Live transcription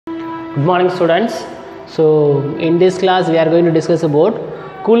Good morning students. So in this class we are going to discuss about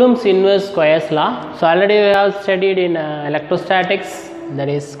Coulomb's inverse squares law. So already we have studied in electrostatics, that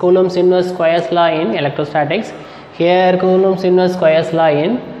is Coulomb's inverse squares law in electrostatics. Here Coulomb's inverse squares law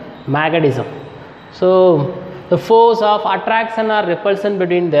in magnetism. So the force of attraction or repulsion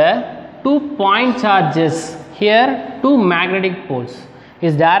between the 2 point charges, here two magnetic poles,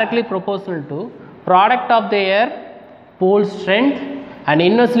 is directly proportional to product of their pole strength and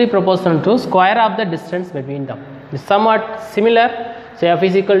inversely proportional to square of the distance between them. It's somewhat similar. So F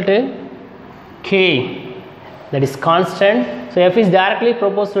is equal to K, that is constant. So F is directly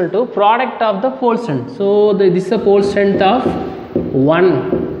proportional to product of the pole strength. So this is a pole strength of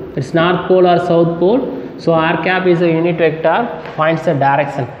 1, it's north pole or south pole. So r cap is a unit vector, points the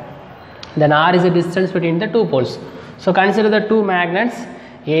direction. Then r is the distance between the two poles. So consider the two magnets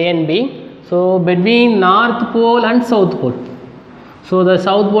A and B. So between north pole and south pole. So the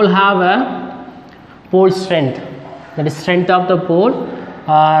south pole have a pole strength, that is strength of the pole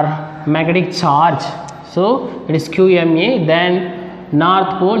or magnetic charge. So it is QMA. Then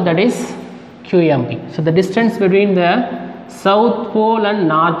north pole, that is QMB. So the distance between the south pole and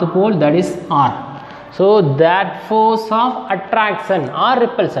north pole, that is R. So that force of attraction or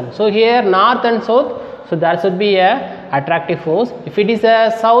repulsion. So here north and south, so there should be a attractive force. If it is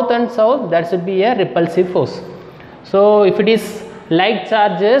a south and south, there should be a repulsive force. So if it is like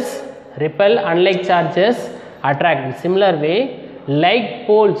charges repel, unlike charges attract. In similar way, like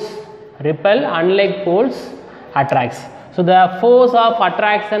poles repel, unlike poles attracts. So the force of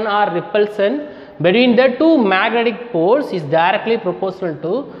attraction or repulsion between the two magnetic poles is directly proportional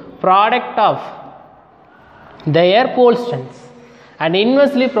to product of their pole strengths and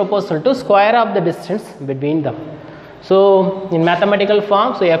inversely proportional to square of the distance between them. So in mathematical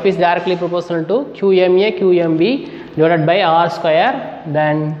form, so F is directly proportional to QMA QMB divided by R square,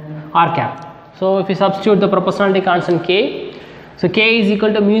 then R cap. So if you substitute the proportionality constant K, so K is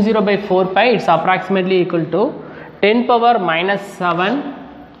equal to mu 0 by 4 pi, it's approximately equal to 10 power minus 7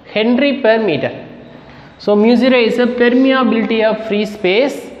 Henry per meter. So mu 0 is a permeability of free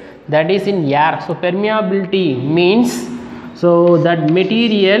space, that is in air. So permeability means so that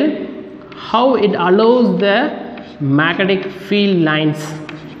material, how it allows the magnetic field lines.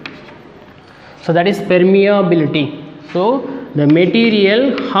 So that is permeability. So the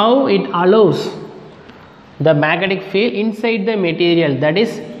material, how it allows the magnetic field inside the material, that is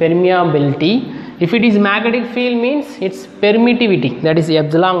permeability. If it is magnetic field means its permittivity, that is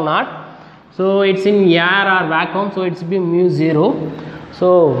epsilon naught. So it's in air or vacuum, so it's be mu 0.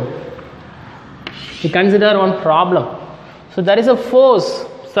 So we consider one problem. So there is a force.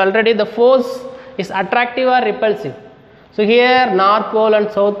 So already the force is attractive or repulsive. So here north pole and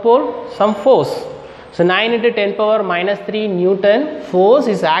south pole, some force. So 9 into 10 power minus 3 Newton force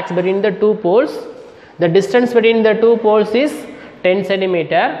is acts between the two poles. The distance between the two poles is 10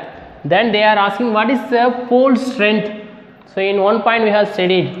 centimeter. Then they are asking what is the pole strength. So in one point we have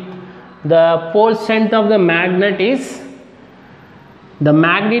studied the pole strength of the magnet is, the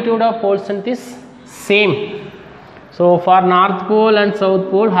magnitude of pole strength is same. So for north pole and south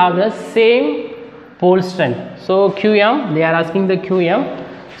pole have the same pole strength. So QM, they are asking the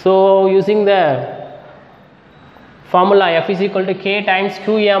QM. So using the formula F is equal to K times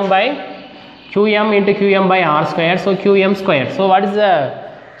QM into QM by R square. So QM square. So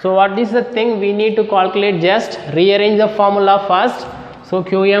what is the thing we need to calculate? Just rearrange the formula first. So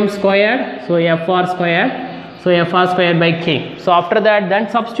QM squared, so FR squared, so FR squared by K. So after that then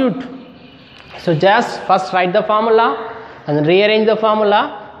substitute. So just first write the formula and rearrange the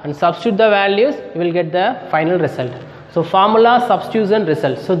formula and substitute the values, you will get the final result. So formula, substitution,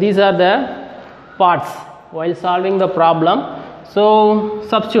 result. So these are the parts while solving the problem. So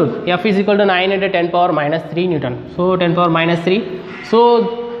substitute F is equal to 9 into 10 power minus 3 Newton. So 10 power minus 3.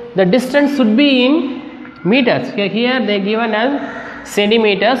 So the distance should be in meters. Here they given as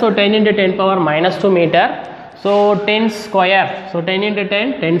centimeter. So 10 into 10 power minus 2 meter. So 10 square. So 10 into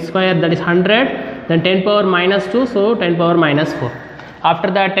 10, 10 square, that is 100. Then 10 power minus 2. So 10 power minus 4.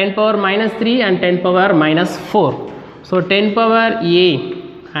 After that 10 power minus 3 and 10 power minus 4. So 10 power A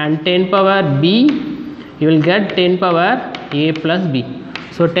and 10 power B, you will get 10 power A plus B.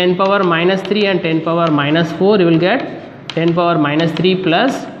 So 10 power minus 3 and 10 power minus 4, you will get 10 power minus 3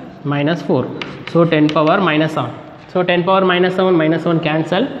 plus minus 4. So 10 power minus 7. So 10 power minus 7 minus 1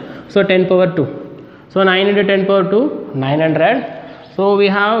 cancel. So 10 power 2. So 9 into 10 power 2, 900. So we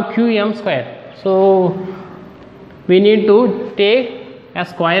have QM square. So we need to take a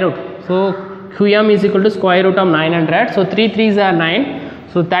square root. So QM is equal to square root of 900. So 3 3s are 9.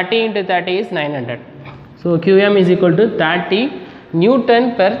 So 30 into 30 is 900. So QM is equal to 30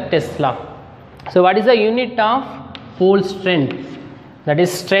 Newton per Tesla. So what is the unit of pole strength? That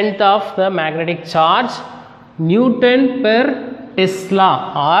is strength of the magnetic charge, Newton per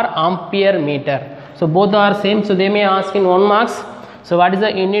Tesla or ampere meter. So both are same, so they may ask in 1 marks. So what is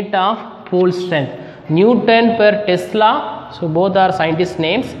the unit of pole strength? Newton per Tesla, so both are scientist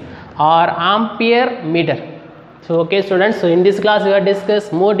names, or ampere meter. So okay students, so in this class we have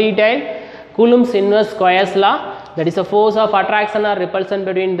discussed more detail Coulomb's inverse squares law, that is a force of attraction or repulsion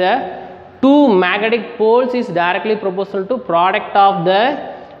between the two magnetic poles is directly proportional to product of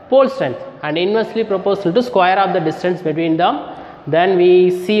the pole strength and inversely proportional to square of the distance between them. Then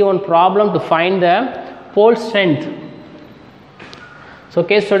we see one problem to find the pole strength. So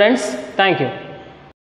okay students, thank you.